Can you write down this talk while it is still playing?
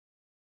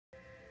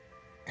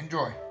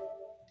Enjoy.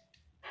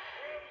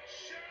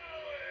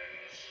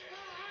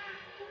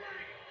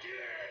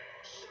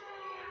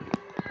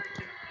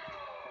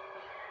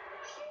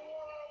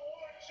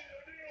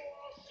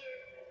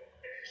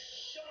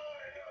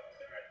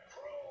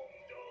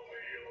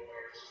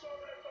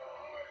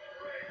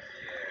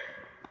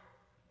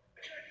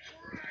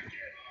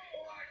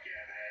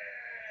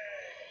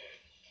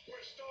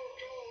 Stone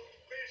Cold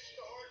beats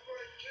the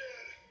Heartbreak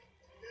Kid.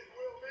 It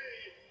will be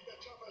the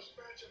toughest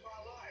match of my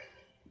life.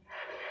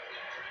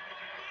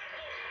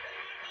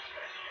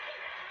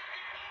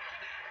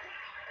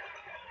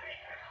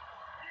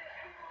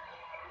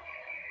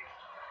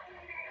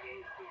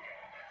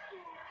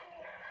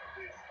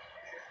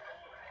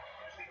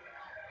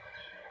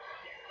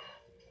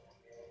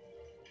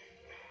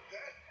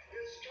 That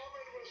is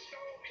coming with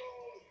Stone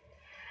Cold,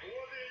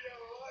 whether you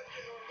like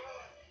it or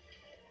not.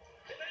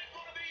 It ain't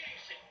gonna be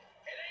easy.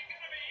 It ain't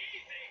gonna be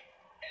easy.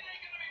 It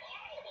ain't gonna be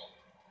possible.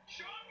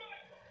 Shawn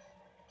Michaels,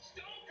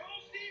 Stone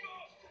Cold Steve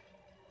Austin.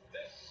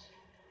 This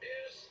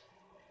is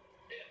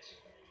it.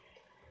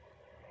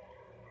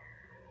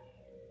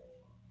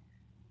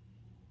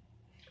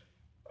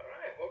 All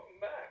right, welcome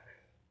back.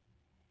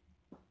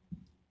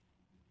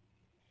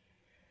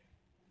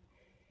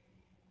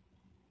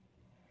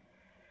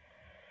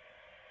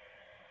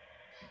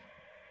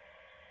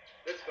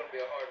 This is going to be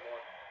a hard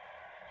one.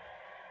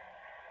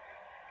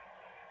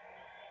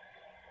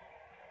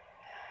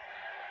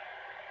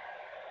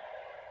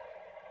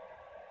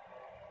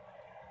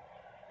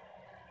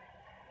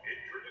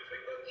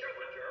 Introducing the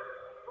challenger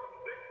from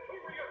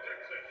Victoria,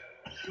 Texas,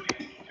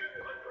 weighing 252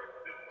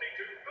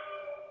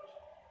 pounds,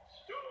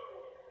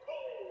 Stone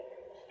Cold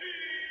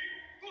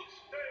Steve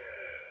Austin.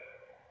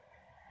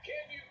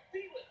 Can you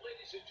feel it,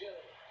 ladies and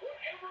gentlemen?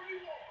 Wherever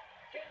you are,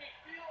 can you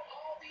feel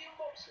all the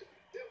emotion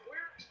that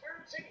we're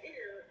experiencing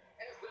here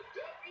as the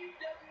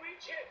WWE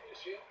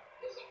Championship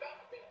is about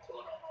to be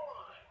put on the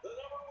line? The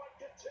number one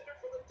contender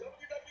for the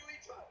WWE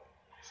title,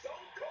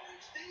 Stone Cold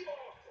Steve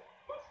Austin,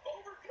 must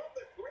overcome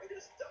the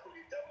greatest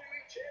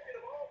WWE champion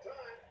of all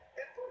time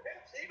and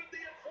perhaps even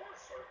the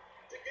enforcer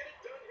to get it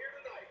done here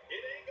tonight.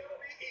 It ain't gonna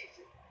be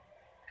easy.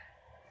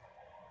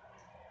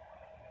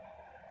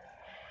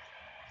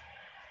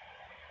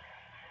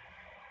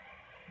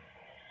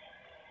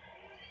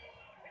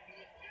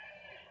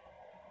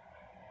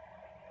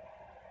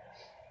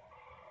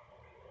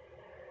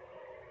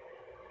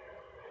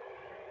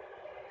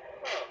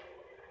 Oh,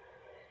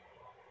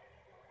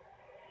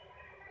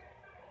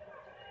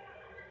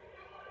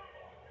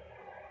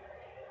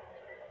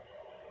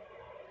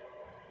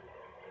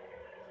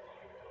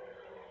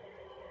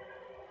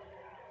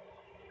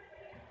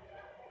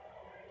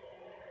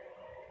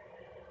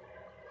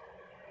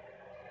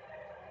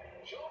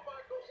 Shawn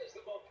Michaels is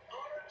the most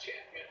honored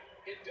champion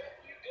in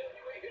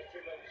WWE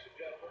history, ladies and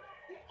gentlemen.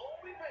 The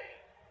only man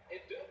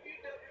in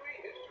WWE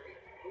history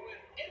to win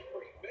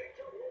every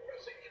major pro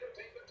wrestling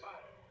entertainment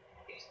title.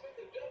 He's been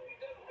the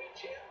WWE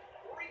champ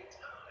 3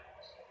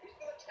 times. He's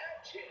been a tag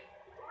champ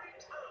 3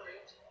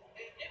 times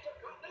and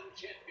Intercontinental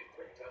champion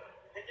 3 times.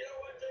 And you know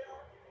what,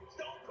 JR?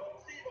 Stone Cold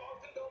Steve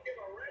Austin don't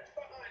give a rat's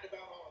behind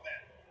about all of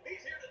that.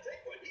 He's here to take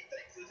what he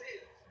thinks is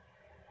his.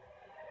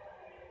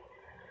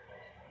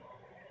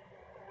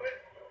 wait.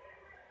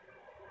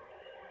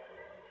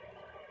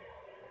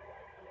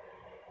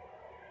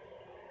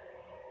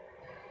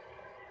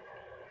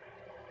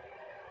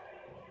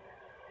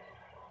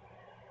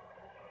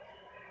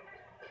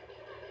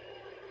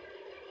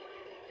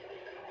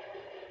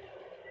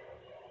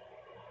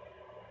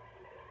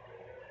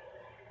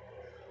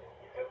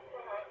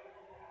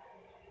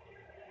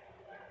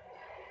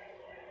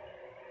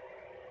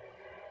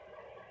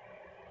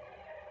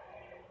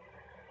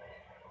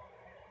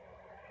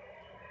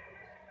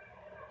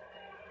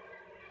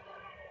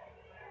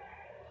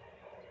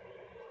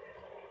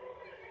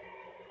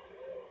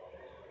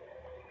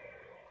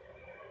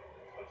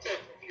 I'm so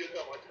confused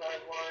on my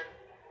timeline.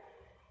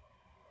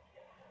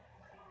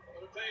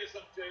 I'm going to tell you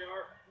something,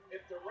 JR.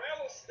 If the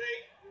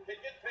rattlesnake can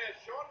get past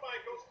Shawn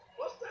Michaels,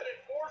 plus that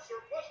enforcer,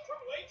 plus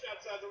Triple H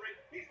outside the ring,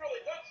 he's really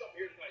done something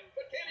here tonight.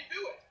 But can he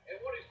do it? And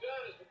what he's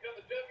done is become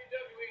the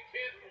WWE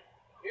champion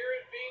here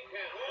in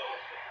Beantown.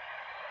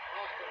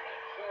 Austin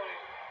is showing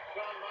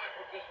Shawn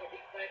Michaels just what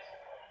he thinks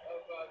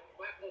of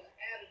Michaels'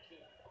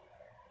 attitude.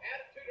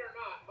 Attitude or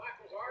not,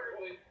 Michaels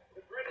arguably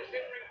the greatest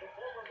in-ring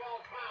performer of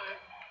all time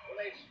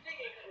with a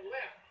stinging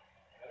left.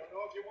 I don't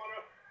know if you want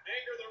to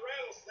anger the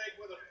rattlesnake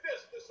with a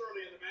fist this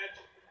early in the match.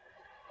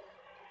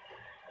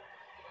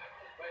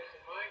 Michaels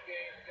facing mind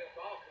games against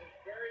Austin, who's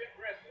very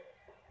aggressive.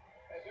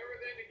 Has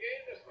everything to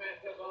gain this match.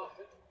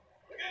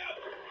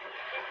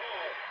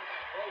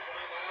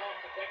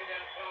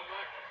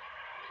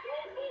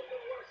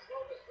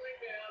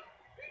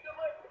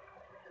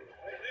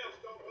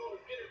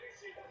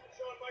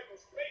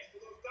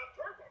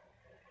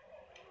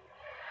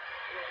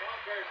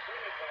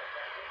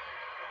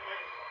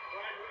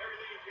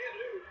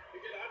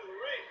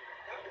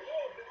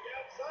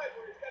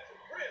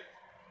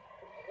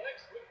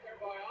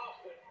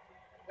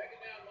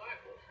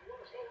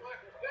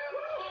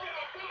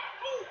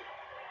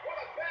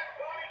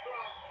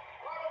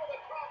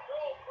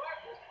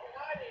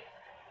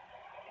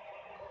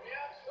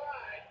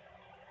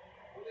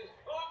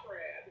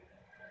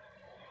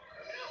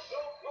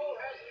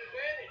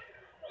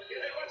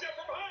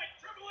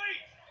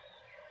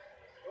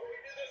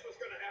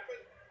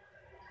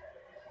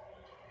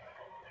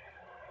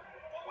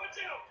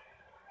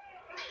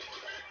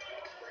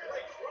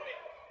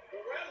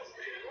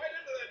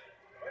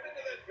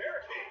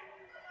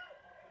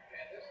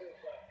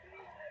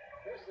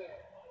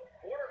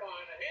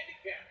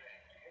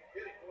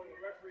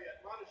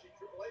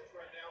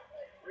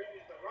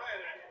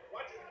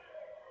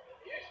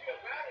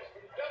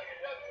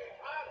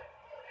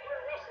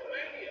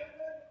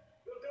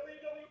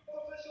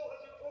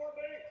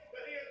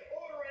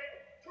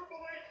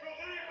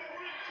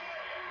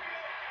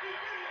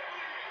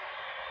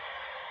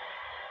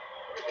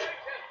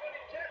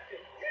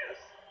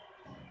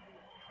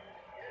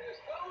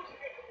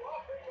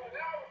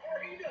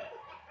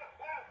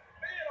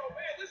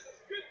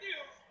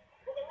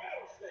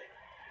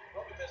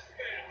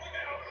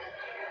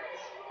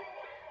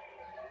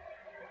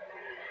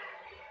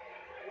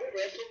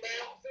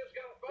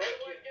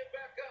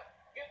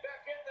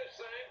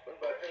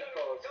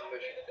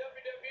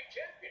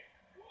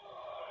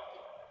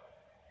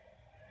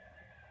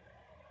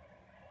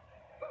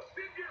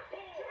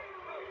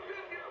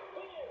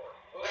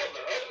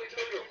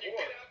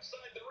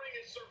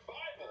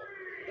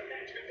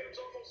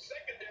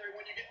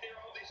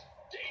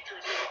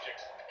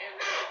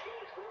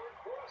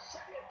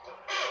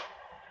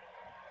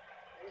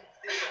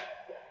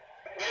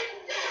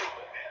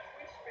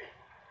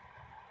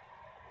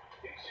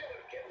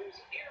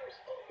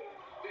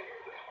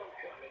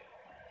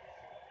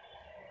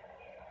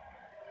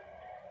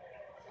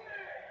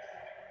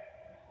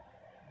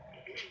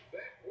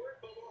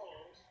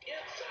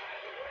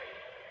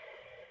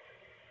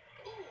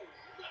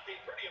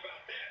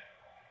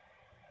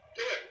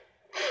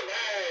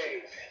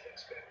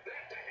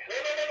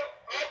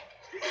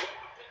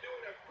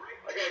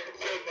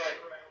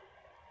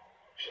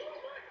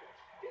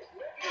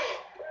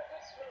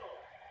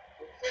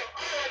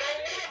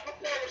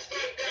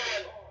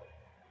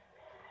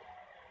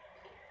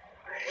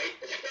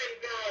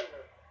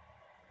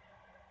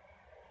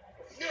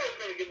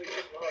 give me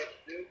something hard to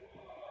do.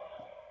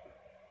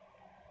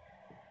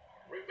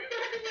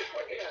 Remember,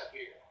 our guest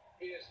here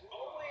is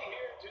only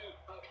here to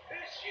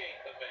officiate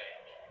the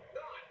match,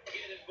 not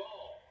get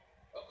involved.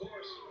 Of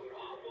course,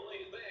 I'll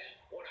believe that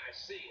when I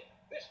see it.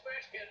 This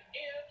match can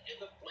end in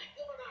the blink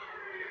of an eye.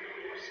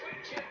 Sweet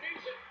chin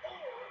music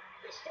or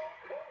the Stone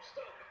Cold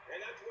Stunner.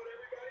 And that's what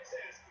everybody's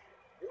asking.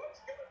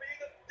 What's going to be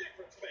the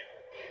difference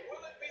maker?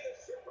 Will it be the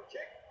super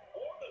kick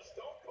or the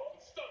Stone Cold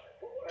Stunner?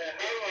 Hey,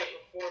 how do I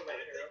perform that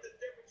I here? think the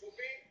difference will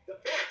be the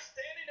man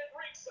standing at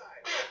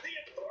ringside, the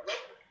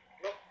enforcer.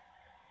 Nope.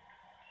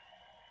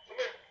 Come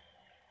here.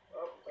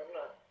 Oh, I'm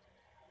not.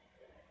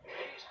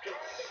 He's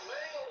trying to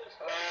mangle his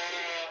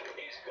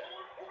He's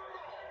going for it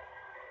all.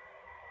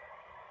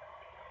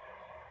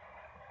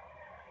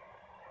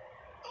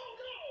 Oh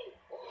no!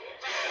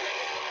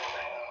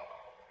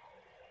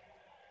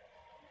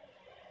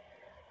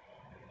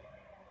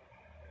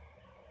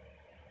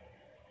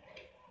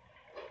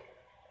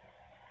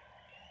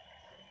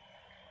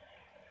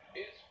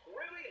 It's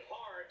really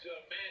hard to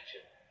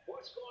imagine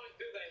what's going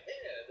through the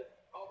head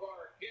of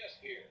our guest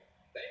here.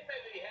 They may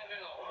be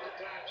having a hard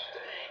time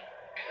staying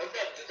out Let's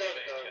have of the this stun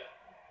gun. matchup.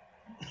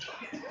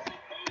 Top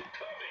rope move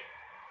coming.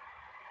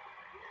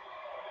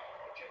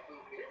 Don't you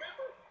move me.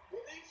 Remember,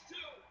 with these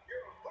two,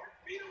 you're a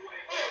heartbeat away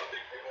from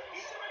victory with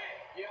either man.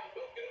 Yeah,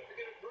 don't get up to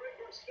get a drink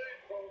or a snack,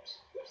 folks.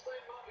 This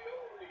thing might be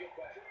over when you get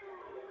back.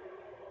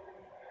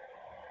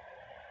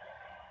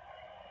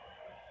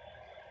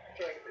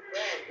 Trying to get the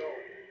crowd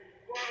going.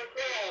 Come on,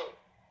 crowd.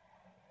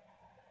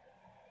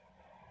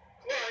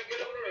 Come on,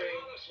 get over the To be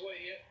ring. honest with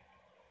you,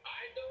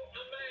 I don't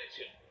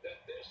imagine that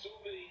this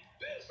will be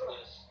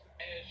business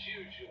as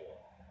usual.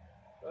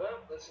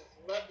 Well, this is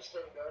not the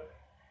stun gun.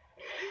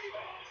 Steve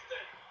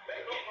Austin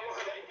making No, it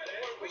safe I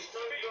as want we the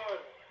stun speak. gun.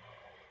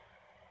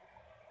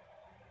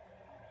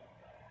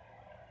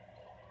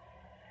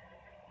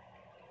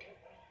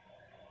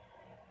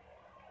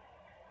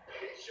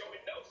 He's showing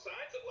no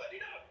signs of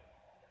letting up.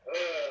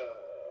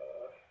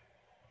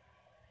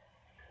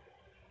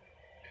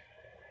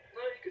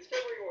 No, you can stay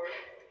where you are.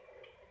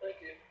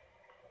 Thank you.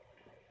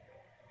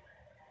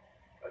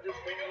 I just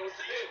Are we don't know gonna what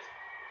to see do. it?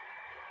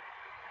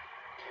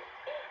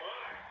 Oh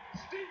my,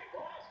 Steve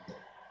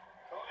Austin.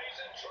 Oh, he's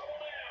in trouble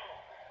now.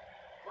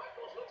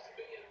 Michaels looks to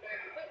be in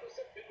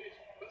magnificent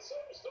condition, but so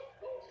does Stone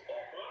Cold.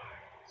 Oh my,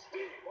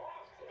 Steve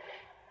Austin.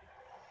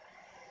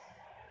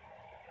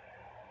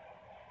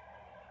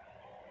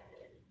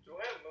 Do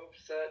I have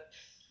movesets?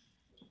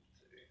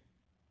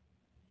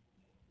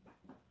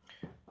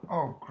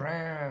 Oh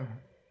crap.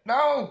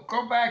 No,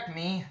 go back,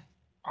 me.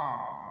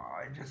 Aw,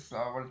 I just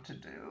saw what to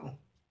do.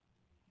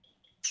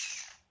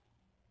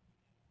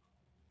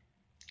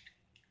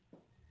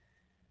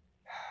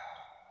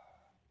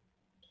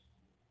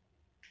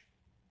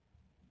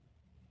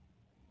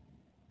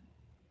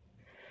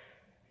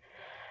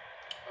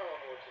 I don't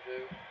know what to do.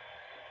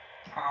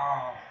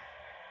 Oh,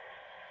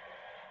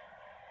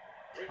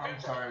 I'm Remember,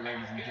 sorry,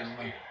 ladies our and guest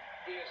gentlemen.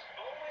 here is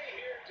only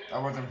here to I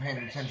wasn't paying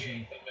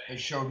attention. officiate the match, It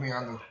showed me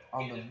on not the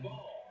get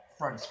involved.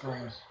 front Of screen.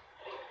 course,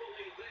 I'll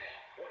believe that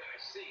when I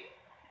see it.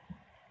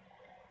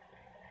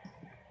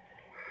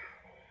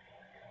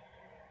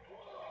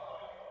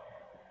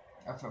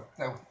 That's a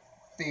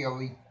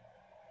theory.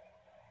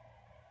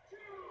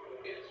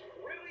 It's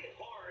really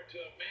hard to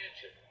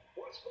imagine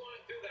what's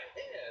going through the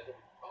head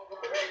of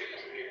our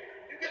guest here.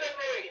 You get They in the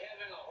may ring. be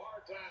having a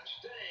hard time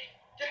staying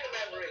Get in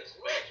that out of ring. this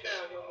Smash matchup.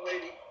 down, young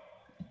lady.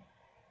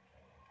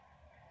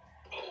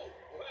 Oh,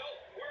 well,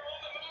 we're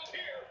on the move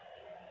here.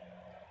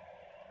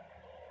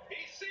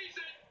 He sees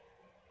it.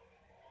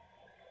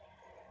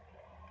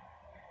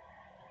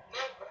 No.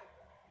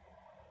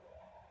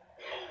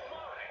 Oh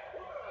my,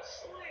 what a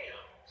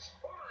slam.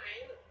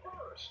 Spine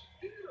first.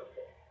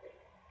 Beautiful.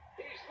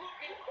 He's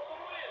looking for the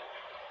win.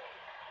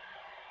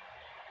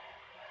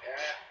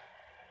 Yeah.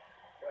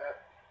 Crap.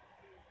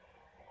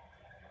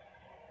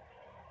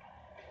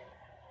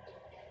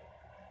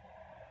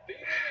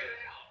 Feeling it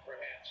out,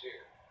 perhaps,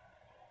 here.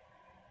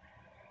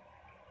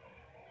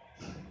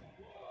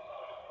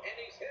 And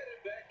he's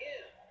headed back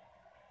in.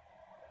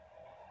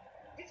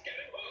 He's got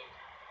him hooked.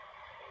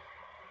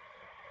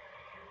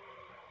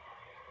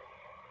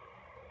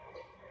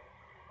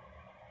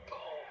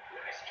 Oh,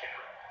 nice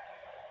count.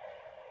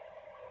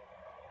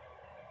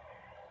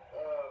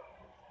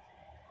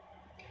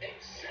 A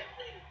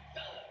sickening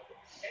thud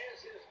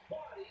as his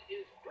body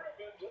is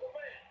driven to the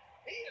mat.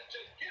 He is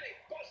just getting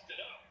busted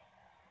up.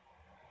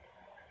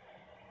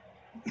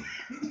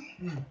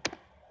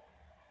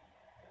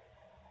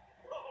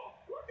 Oh,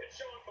 look at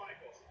Shawn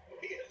Michaels.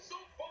 He is so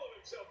full of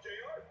himself,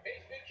 JR.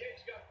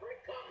 HBK's got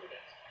great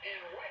confidence, and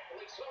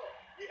rightfully so.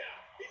 Yeah,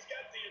 he's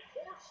got the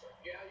enforcer.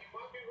 Yeah, you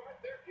might be right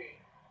there, King.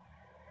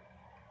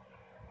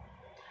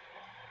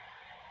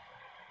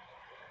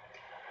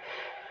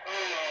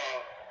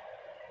 Oh.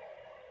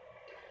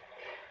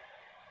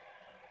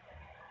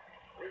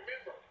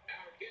 Remember,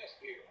 our guest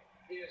here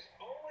is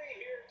only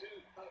here to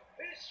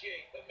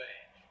officiate the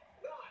match,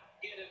 not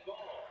get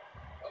involved.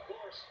 Of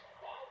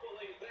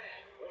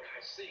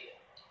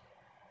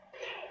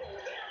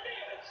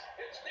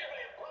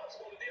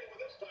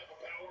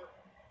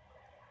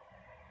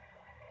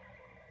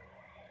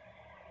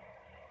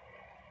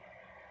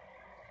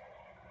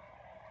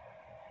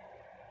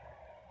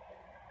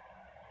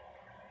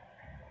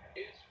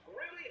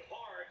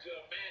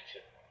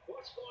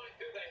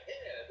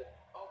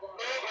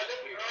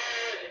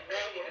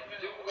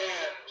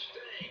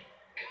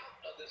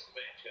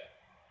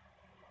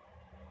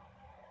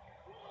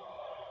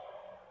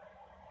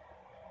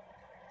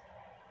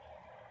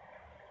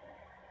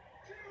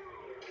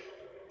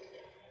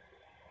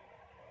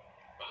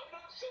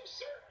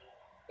so certain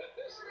that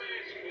this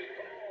match will be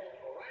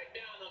called right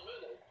down the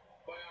middle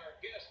by our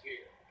guest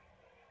here.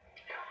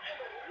 How in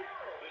the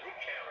world did he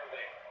counter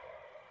that?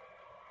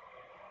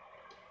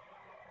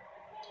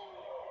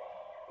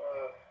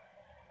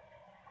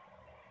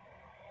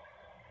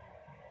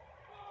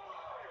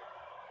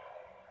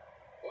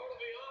 Well, to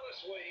be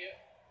honest with you,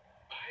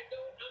 I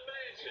don't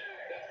imagine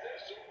that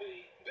this will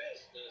be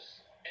business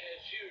as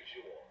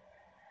usual.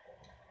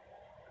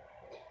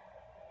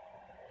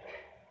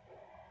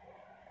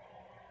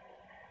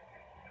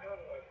 How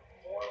do I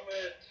form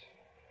it?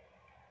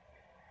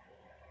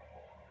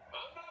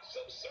 I'm not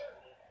so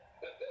certain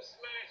that this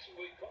match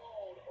will be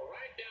called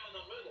right down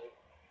the middle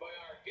by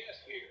our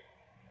guest here.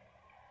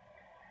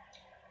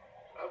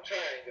 I'm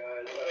trying,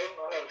 guys. I don't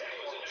know how to That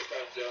was form an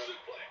stuff, impressive John.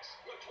 suplex.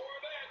 Much more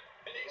of that,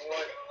 and he's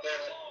What? not going to Damn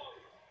last it. long.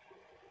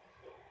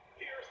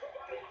 Here's the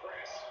body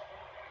press.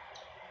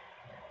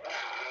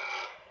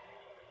 Ah!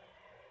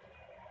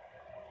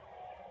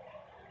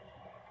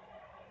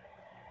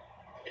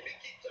 If he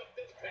keeps up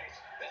this pace,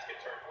 this could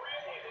turn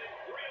real ugly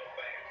real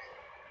fast.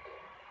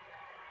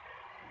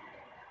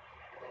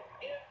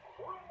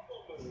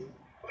 Incredible move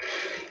by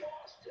Steve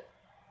Austin.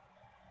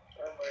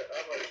 I'm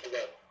ready for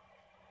that.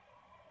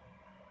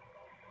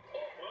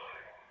 Oh my,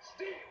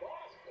 Steve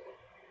Austin.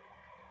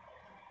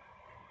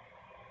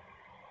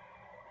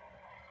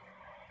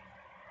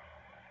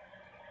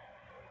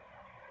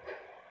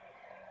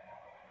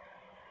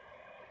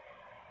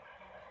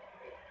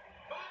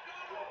 My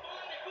God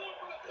almighty, going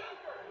for the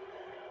cover.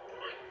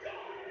 My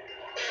God,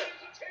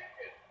 Austin's a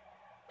champion.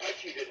 I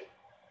cheated.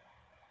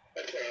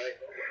 That's alright.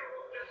 The winner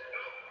of this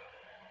bout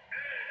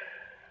and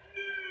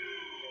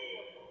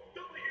new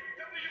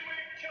WWE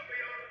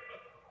Champion,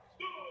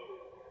 Stone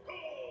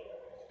Cold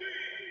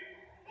Steve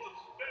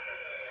Austin.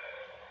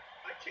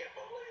 I can't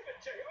believe it,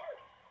 JR.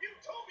 You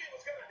told me it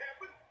was going to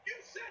happen. You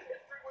said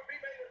history would be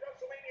made at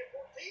WrestleMania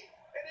 14,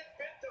 and it's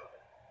been done.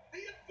 The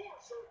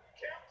Enforcer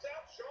counts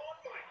out Shawn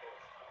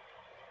Michaels.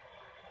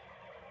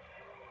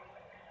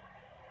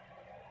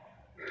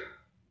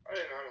 I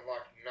didn't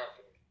unlock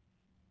nothing.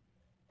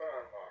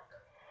 Unlock.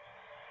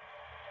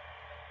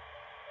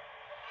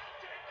 I'll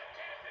take the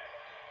champion.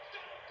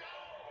 Stone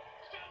Cold!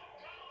 Stone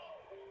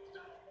Cold!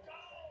 Stone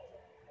Cold!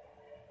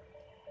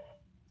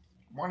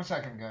 1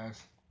 second,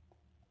 guys.